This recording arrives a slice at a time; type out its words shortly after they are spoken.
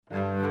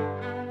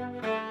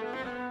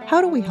How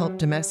do we help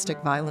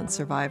domestic violence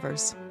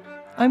survivors?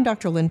 I'm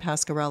Dr. Lynn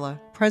Pasquarella,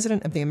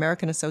 President of the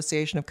American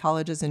Association of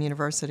Colleges and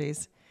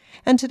Universities.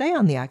 And today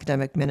on the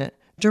Academic Minute,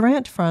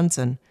 Durant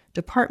Frantzen,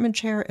 Department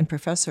Chair and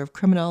Professor of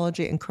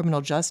Criminology and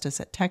Criminal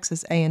Justice at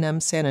Texas A&M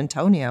San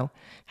Antonio,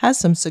 has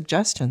some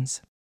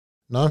suggestions.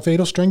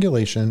 Non-fatal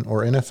strangulation,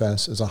 or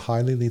NFS, is a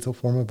highly lethal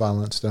form of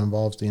violence that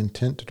involves the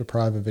intent to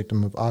deprive a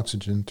victim of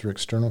oxygen through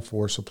external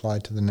force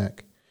applied to the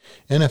neck.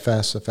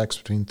 NFS affects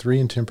between 3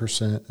 and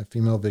 10% of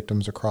female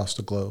victims across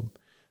the globe.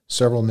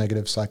 Several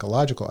negative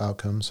psychological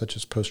outcomes, such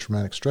as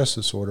post-traumatic stress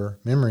disorder,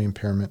 memory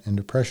impairment, and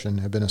depression,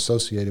 have been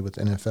associated with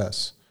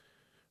NFS.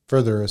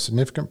 Further, a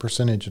significant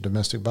percentage of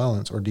domestic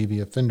violence, or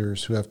DV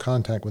offenders who have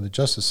contact with the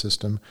justice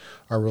system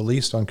are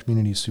released on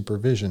community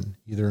supervision,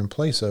 either in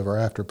place of or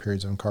after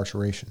periods of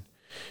incarceration.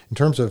 In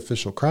terms of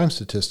official crime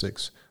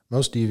statistics,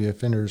 most DV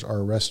offenders are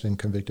arrested and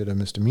convicted of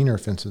misdemeanor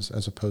offenses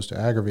as opposed to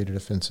aggravated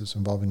offenses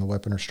involving a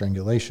weapon or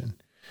strangulation.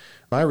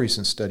 My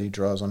recent study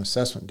draws on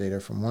assessment data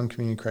from one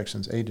community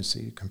corrections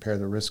agency to compare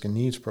the risk and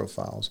needs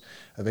profiles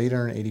of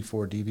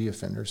 884 DV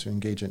offenders who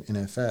engage in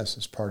NFS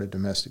as part of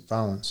domestic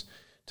violence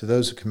to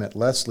those who commit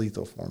less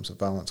lethal forms of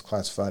violence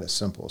classified as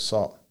simple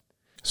assault.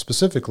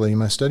 Specifically,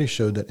 my study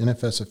showed that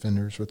NFS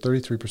offenders were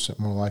 33%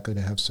 more likely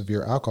to have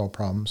severe alcohol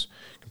problems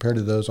compared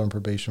to those on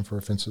probation for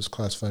offenses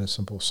classified as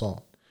simple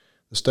assault.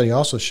 The study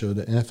also showed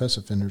that NFS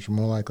offenders were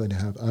more likely to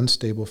have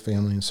unstable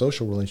family and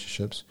social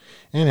relationships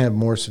and have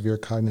more severe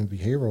cognitive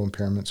behavioral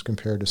impairments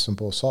compared to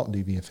simple assault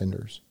DV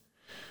offenders.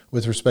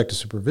 With respect to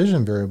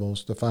supervision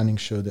variables, the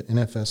findings showed that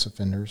NFS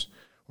offenders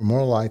were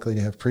more likely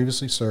to have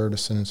previously served a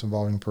sentence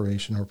involving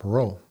probation or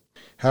parole.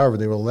 However,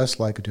 they were less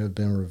likely to have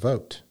been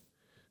revoked.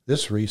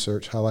 This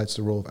research highlights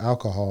the role of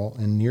alcohol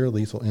in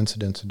near-lethal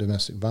incidents of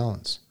domestic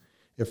violence.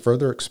 It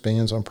further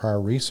expands on prior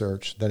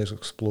research that has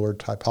explored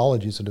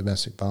typologies of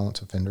domestic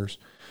violence offenders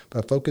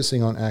by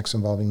focusing on acts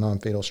involving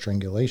non-fatal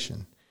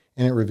strangulation,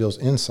 and it reveals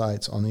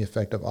insights on the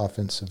effect of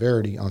offense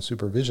severity on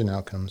supervision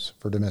outcomes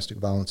for domestic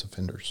violence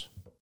offenders.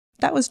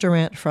 That was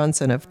Durant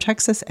Frantzen of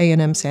Texas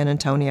A&M San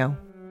Antonio.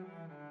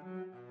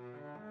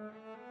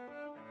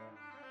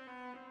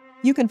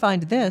 You can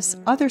find this,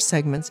 other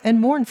segments, and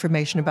more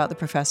information about the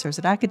professors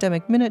at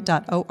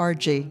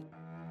academicminute.org.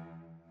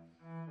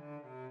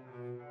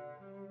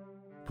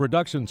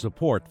 Production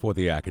support for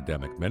the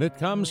Academic Minute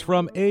comes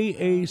from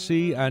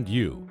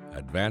AAC&U,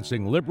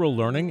 advancing liberal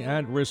learning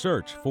and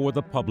research for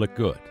the public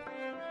good.